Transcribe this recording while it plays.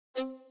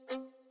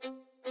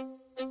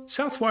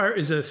Southwire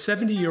is a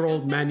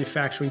 70-year-old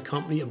manufacturing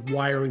company of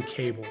wire and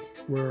cable.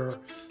 We're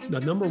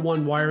the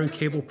 #1 wire and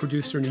cable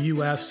producer in the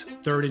US,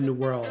 third in the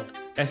world.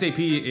 SAP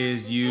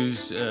is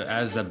used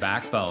as the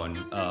backbone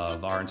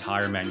of our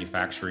entire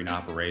manufacturing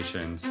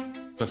operations.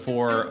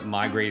 Before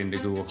migrating to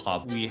Google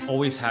Cloud, we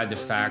always had to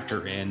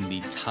factor in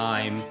the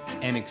time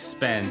and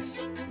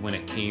expense when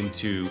it came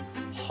to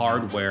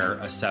hardware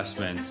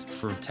assessments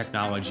for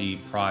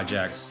technology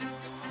projects.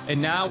 And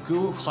now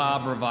Google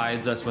Cloud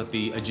provides us with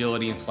the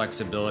agility and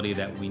flexibility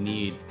that we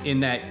need,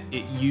 in that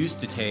it used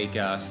to take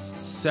us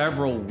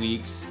several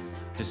weeks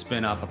to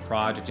spin up a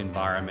project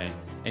environment,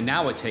 and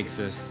now it takes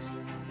us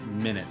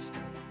minutes.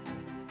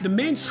 The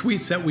main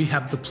suites that we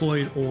have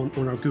deployed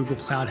on our Google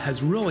Cloud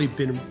has really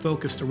been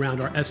focused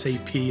around our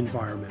SAP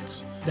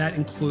environments. That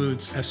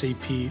includes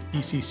SAP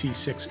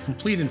ECC6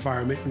 complete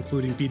environment,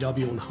 including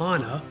BW and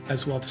HANA,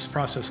 as well as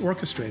Process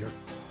Orchestrator.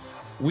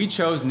 We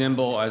chose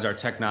NIMBL as our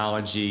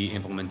technology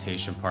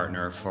implementation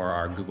partner for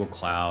our Google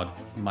Cloud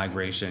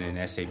migration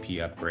and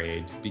SAP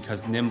upgrade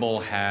because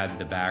NIMBL had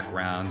the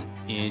background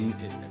in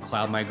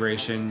cloud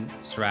migration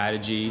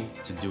strategy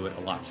to do it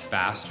a lot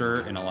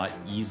faster and a lot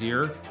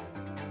easier.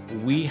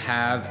 We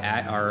have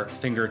at our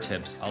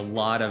fingertips a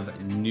lot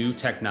of new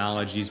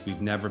technologies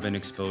we've never been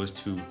exposed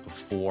to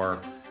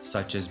before,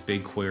 such as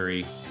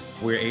BigQuery.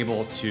 We're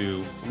able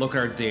to look at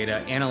our data,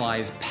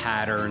 analyze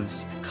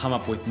patterns, come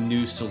up with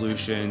new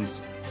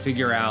solutions,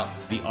 figure out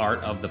the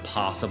art of the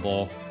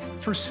possible.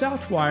 For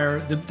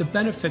Southwire, the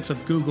benefits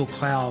of Google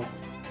Cloud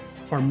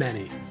are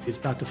many. It's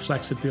about the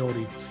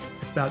flexibility,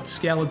 it's about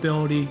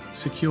scalability,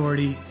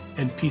 security,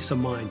 and peace of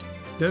mind.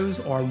 Those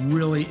are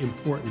really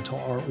important to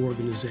our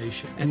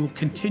organization and will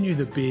continue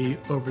to be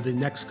over the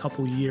next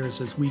couple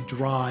years as we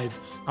drive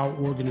our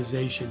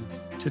organization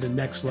to the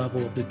next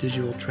level of the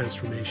digital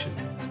transformation.